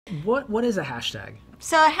What is a hashtag?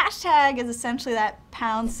 So a hashtag is essentially that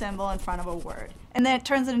pound symbol in front of a word. And then it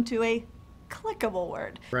turns it into a clickable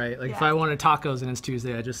word. Right, like Yeah. if I wanted tacos and it's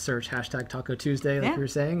Tuesday, I just search hashtag Taco Tuesday, like Yeah. you were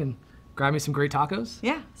saying, and grab me some great tacos.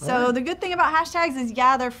 Yeah. So the good thing about hashtags is,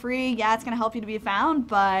 yeah, they're free. Yeah, it's going to help you to be found,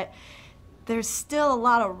 but there's still a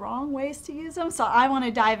lot of wrong ways to use them. So I want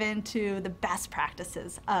to dive into the best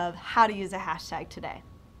practices of how to use a hashtag today.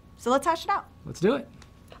 So let's hash it out. Let's do it.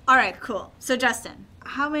 All right, cool. So Justin,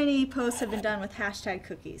 how many posts have been done with hashtag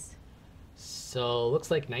cookies? So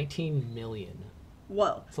looks like 19 million.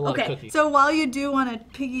 Whoa. It's a lot of Okay, cookies. so while you do want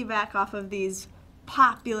to piggyback off of these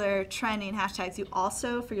popular trending hashtags, you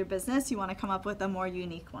also, for your business, you want to come up with a more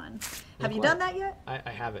unique one. Have you what? done that yet? I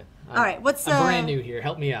haven't. All right, what's I'm brand new here.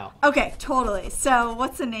 Help me out. Okay, totally. So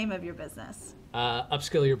what's the name of your business?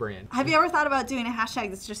 Upskill your brand. Have you ever thought about doing a hashtag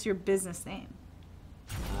that's just your business name?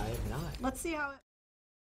 I have not. Let's see how it